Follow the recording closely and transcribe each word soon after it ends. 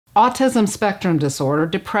Autism spectrum disorder,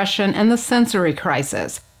 depression, and the sensory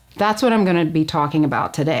crisis. That's what I'm going to be talking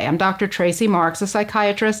about today. I'm Dr. Tracey Marks, a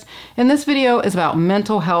psychiatrist, and this video is about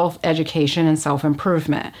mental health, education, and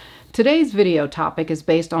self-improvement. Today's video topic is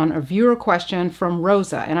based on a viewer question from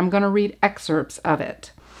Rosa, and I'm going to read excerpts of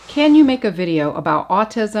it. Can you make a video about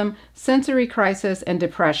autism, sensory crisis, and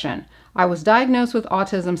depression? I was diagnosed with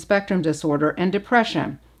autism spectrum disorder and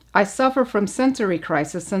depression. I suffer from sensory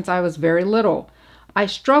crisis since I was very little. I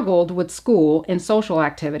struggled with school and social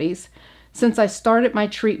activities. Since I started my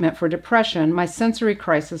treatment for depression, my sensory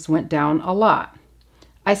crisis went down a lot.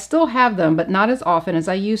 I still have them, but not as often as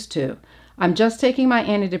I used to. I'm just taking my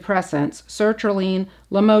antidepressants, sertraline,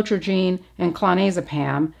 lamotrigine, and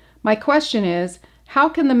clonazepam. My question is, how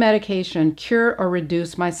can the medication cure or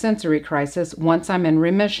reduce my sensory crisis once I'm in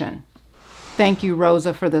remission? Thank you,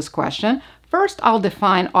 Rosa, for this question. First, I'll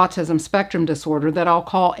define autism spectrum disorder that I'll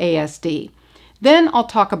call ASD. Then I'll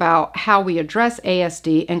talk about how we address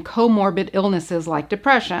ASD and comorbid illnesses like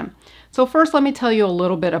depression. So first, let me tell you a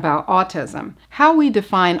little bit about autism. How we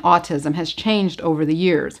define autism has changed over the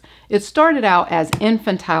years. It started out as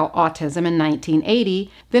infantile autism in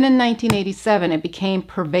 1980. Then in 1987, it became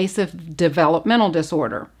pervasive developmental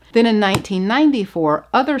disorder. Then in 1994,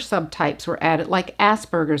 other subtypes were added like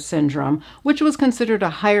Asperger's syndrome, which was considered a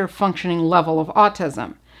higher functioning level of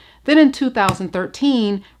autism. Then in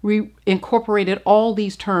 2013, we incorporated all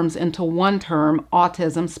these terms into one term,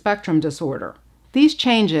 autism spectrum disorder. These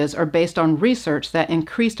changes are based on research that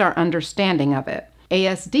increased our understanding of it.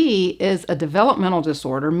 ASD is a developmental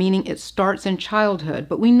disorder, meaning it starts in childhood,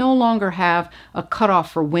 but we no longer have a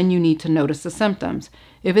cutoff for when you need to notice the symptoms.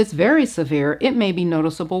 If it's very severe, it may be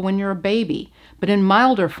noticeable when you're a baby, but in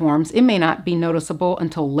milder forms, it may not be noticeable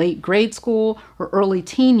until late grade school or early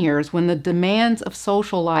teen years when the demands of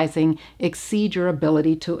socializing exceed your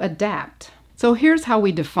ability to adapt. So here's how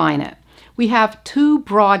we define it. We have two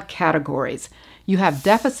broad categories. You have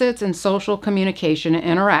deficits in social communication and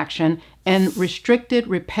interaction and restricted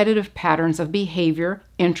repetitive patterns of behavior,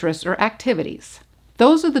 interests, or activities.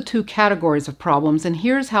 Those are the two categories of problems, and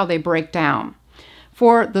here's how they break down.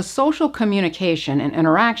 For the social communication and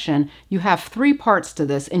interaction, you have three parts to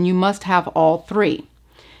this, and you must have all three.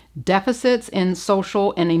 Deficits in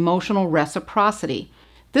social and emotional reciprocity.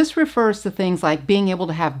 This refers to things like being able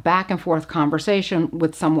to have back and forth conversation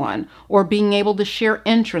with someone, or being able to share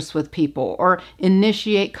interests with people, or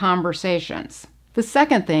initiate conversations. The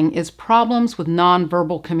second thing is problems with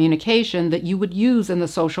nonverbal communication that you would use in the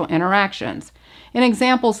social interactions. And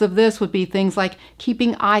examples of this would be things like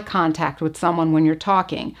keeping eye contact with someone when you're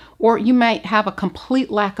talking, or you might have a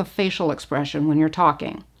complete lack of facial expression when you're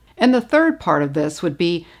talking. And the third part of this would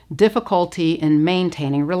be difficulty in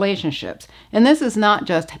maintaining relationships. And this is not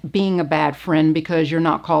just being a bad friend because you're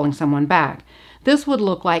not calling someone back. This would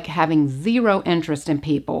look like having zero interest in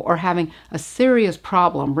people or having a serious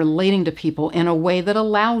problem relating to people in a way that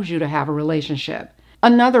allows you to have a relationship.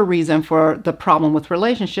 Another reason for the problem with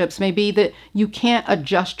relationships may be that you can't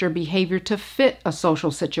adjust your behavior to fit a social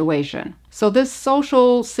situation. So this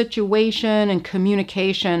social situation and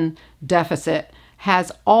communication deficit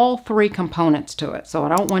has all three components to it. So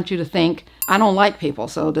I don't want you to think, I don't like people,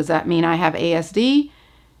 so does that mean I have ASD?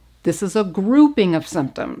 This is a grouping of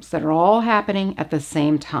symptoms that are all happening at the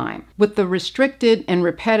same time. With the restricted and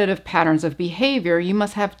repetitive patterns of behavior, you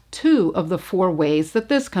must have two of the four ways that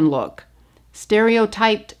this can look.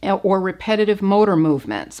 Stereotyped or repetitive motor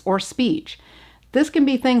movements or speech. This can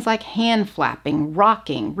be things like hand flapping,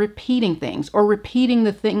 rocking, repeating things, or repeating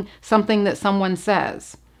something that someone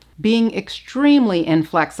says. Being extremely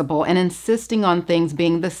inflexible and insisting on things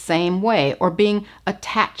being the same way or being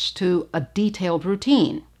attached to a detailed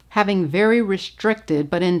routine. Having very restricted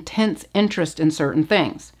but intense interest in certain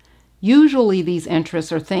things. Usually these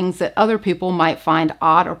interests are things that other people might find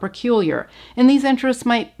odd or peculiar, and these interests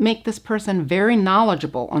might make this person very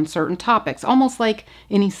knowledgeable on certain topics, almost like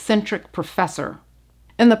an eccentric professor.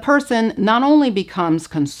 And the person not only becomes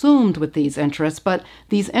consumed with these interests, but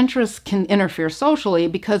these interests can interfere socially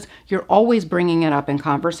because you're always bringing it up in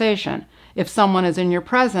conversation. If someone is in your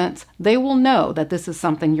presence, they will know that this is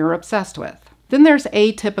something you're obsessed with. Then there's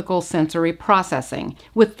atypical sensory processing.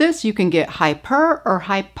 With this, you can get hyper or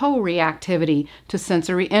hyporeactivity to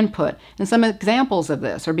sensory input. And some examples of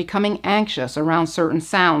this are becoming anxious around certain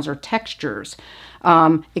sounds or textures,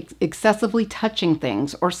 excessively touching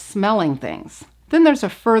things or smelling things. Then there's a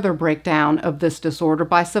further breakdown of this disorder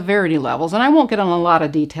by severity levels, and I won't get on a lot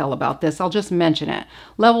of detail about this, I'll just mention it.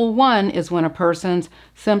 Level 1 is when a person's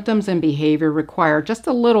symptoms and behavior require just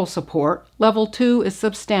a little support. Level 2 is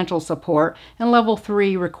substantial support, and level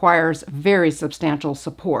 3 requires very substantial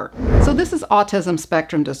support. So this is autism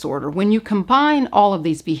spectrum disorder. When you combine all of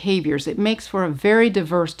these behaviors, it makes for a very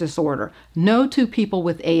diverse disorder. No two people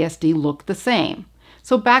with ASD look the same.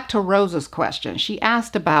 So back to Rosa's question. She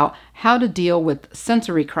asked about how to deal with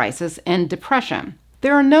sensory crisis and depression.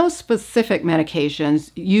 There are no specific medications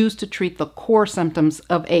used to treat the core symptoms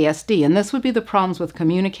of ASD, and this would be the problems with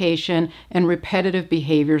communication and repetitive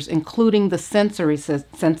behaviors, including the sensory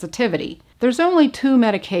sensitivity. There's only 2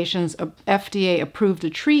 medications FDA approved to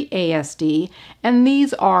treat ASD, and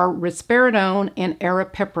these are risperidone and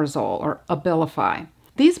aripiprazole, or Abilify.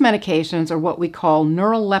 These medications are what we call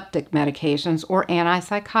neuroleptic medications or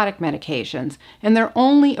antipsychotic medications, and they're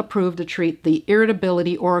only approved to treat the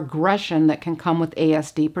irritability or aggression that can come with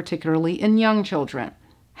ASD, particularly in young children.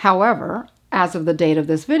 However, as of the date of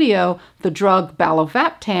this video, the drug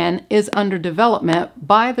balovaptan is under development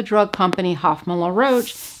by the drug company Hoffmann-La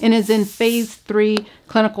Roche and is in phase 3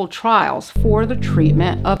 clinical trials for the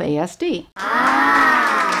treatment of ASD.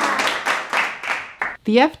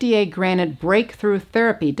 The FDA granted breakthrough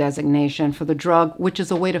therapy designation for the drug, which is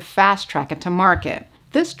a way to fast-track it to market.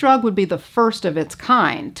 This drug would be the first of its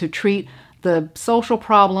kind to treat the social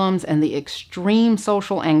problems and the extreme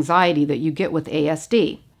social anxiety that you get with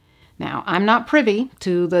ASD. Now, I'm not privy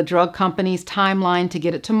to the drug company's timeline to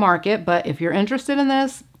get it to market, but if you're interested in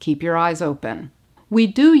this, keep your eyes open. We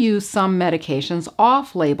do use some medications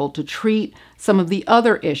off-label to treat some of the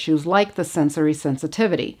other issues like the sensory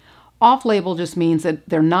sensitivity. Off-label just means that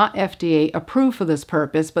they're not FDA approved for this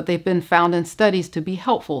purpose, but they've been found in studies to be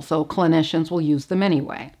helpful, so clinicians will use them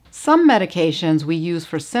anyway. Some medications we use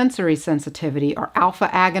for sensory sensitivity are alpha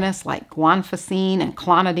agonists like guanfacine and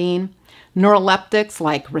clonidine, neuroleptics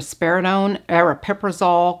like risperidone,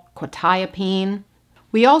 aripiprazole, quetiapine.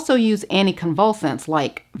 We also use anticonvulsants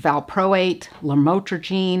like valproate,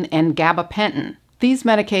 lamotrigine, and gabapentin. These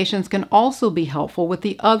medications can also be helpful with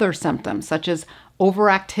the other symptoms such as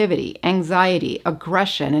overactivity, anxiety,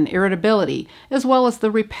 aggression, and irritability, as well as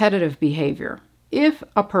the repetitive behavior. If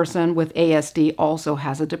a person with ASD also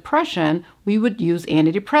has a depression, we would use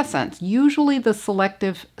antidepressants, usually the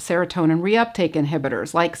selective serotonin reuptake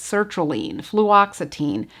inhibitors like sertraline,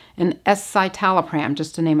 fluoxetine, and escitalopram,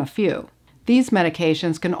 just to name a few. These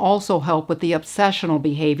medications can also help with the obsessional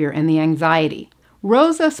behavior and the anxiety.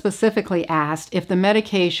 Rosa specifically asked if the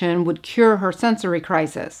medication would cure her sensory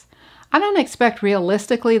crisis. I don't expect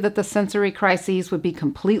realistically that the sensory crises would be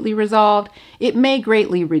completely resolved. It may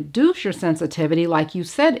greatly reduce your sensitivity like you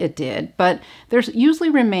said it did, but there usually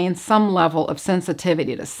remains some level of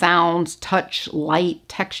sensitivity to sounds, touch, light,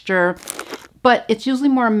 texture, but it's usually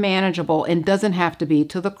more manageable and doesn't have to be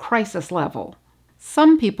to the crisis level.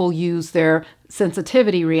 Some people use their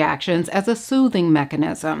sensitivity reactions as a soothing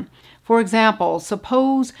mechanism. For example,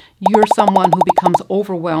 suppose you're someone who becomes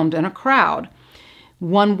overwhelmed in a crowd.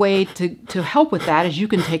 One way to help with that is you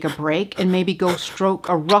can take a break and maybe go stroke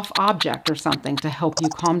a rough object or something to help you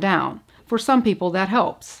calm down. For some people, that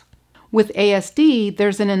helps. With ASD,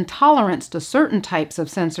 there's an intolerance to certain types of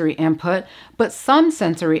sensory input, but some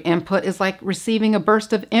sensory input is like receiving a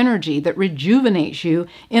burst of energy that rejuvenates you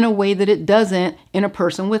in a way that it doesn't in a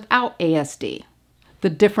person without ASD. The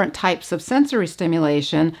different types of sensory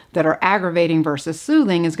stimulation that are aggravating versus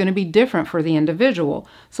soothing is going to be different for the individual.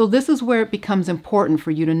 So this is where it becomes important for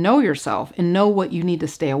you to know yourself and know what you need to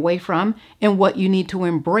stay away from and what you need to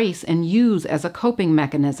embrace and use as a coping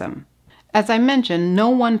mechanism. As I mentioned, no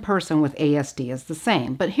one person with ASD is the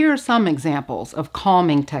same, but here are some examples of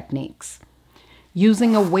calming techniques.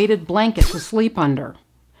 Using a weighted blanket to sleep under.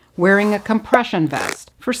 Wearing a compression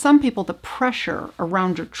vest. For some people, the pressure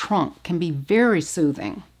around your trunk can be very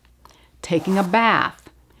soothing. Taking a bath.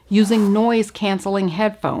 Using noise-canceling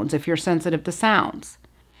headphones if you're sensitive to sounds.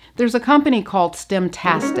 There's a company called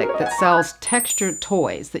Stemtastic that sells textured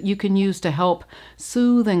toys that you can use to help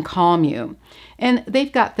soothe and calm you. And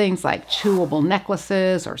they've got things like chewable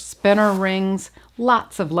necklaces or spinner rings,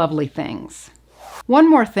 lots of lovely things. One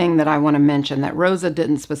more thing that I want to mention that Rosa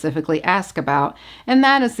didn't specifically ask about, and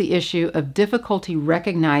that is the issue of difficulty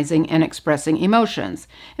recognizing and expressing emotions.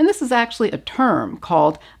 And this is actually a term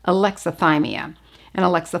called Alexithymia. And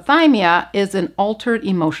alexithymia is an altered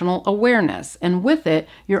emotional awareness, and with it,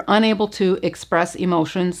 you're unable to express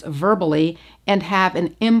emotions verbally and have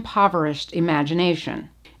an impoverished imagination.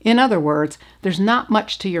 In other words, there's not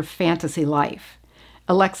much to your fantasy life.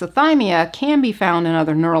 Alexithymia can be found in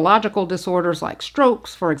other neurological disorders like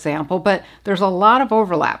strokes, for example, but there's a lot of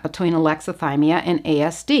overlap between alexithymia and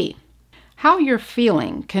ASD. How you're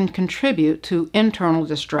feeling can contribute to internal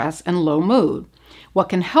distress and low mood. What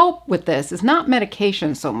can help with this is not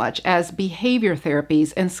medication so much as behavior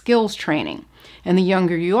therapies and skills training. And the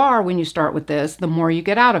younger you are when you start with this, the more you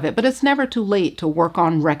get out of it. But it's never too late to work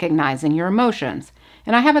on recognizing your emotions.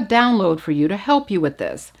 And I have a download for you to help you with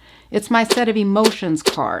this. It's my set of emotions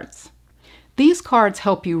cards. These cards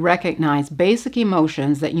help you recognize basic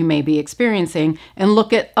emotions that you may be experiencing and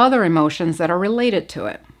look at other emotions that are related to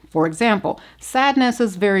it. For example, sadness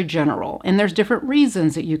is very general, and there's different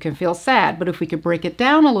reasons that you can feel sad, but if we could break it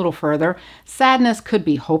down a little further, sadness could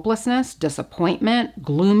be hopelessness, disappointment,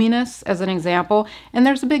 gloominess as an example, and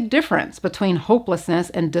there's a big difference between hopelessness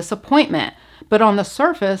and disappointment, but on the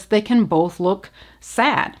surface, they can both look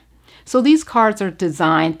sad. So these cards are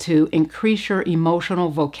designed to increase your emotional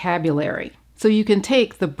vocabulary. So you can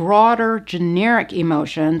take the broader, generic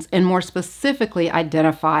emotions and more specifically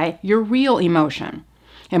identify your real emotion.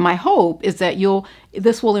 And my hope is that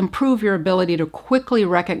this will improve your ability to quickly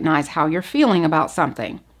recognize how you're feeling about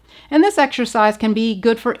something. And this exercise can be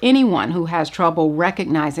good for anyone who has trouble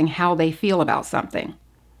recognizing how they feel about something.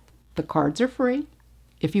 The cards are free.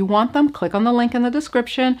 If you want them, click on the link in the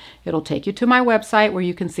description. It'll take you to my website where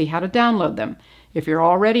you can see how to download them. If you're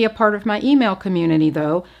already a part of my email community,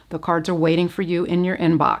 though, the cards are waiting for you in your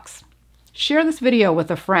inbox. Share this video with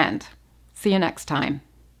a friend. See you next time.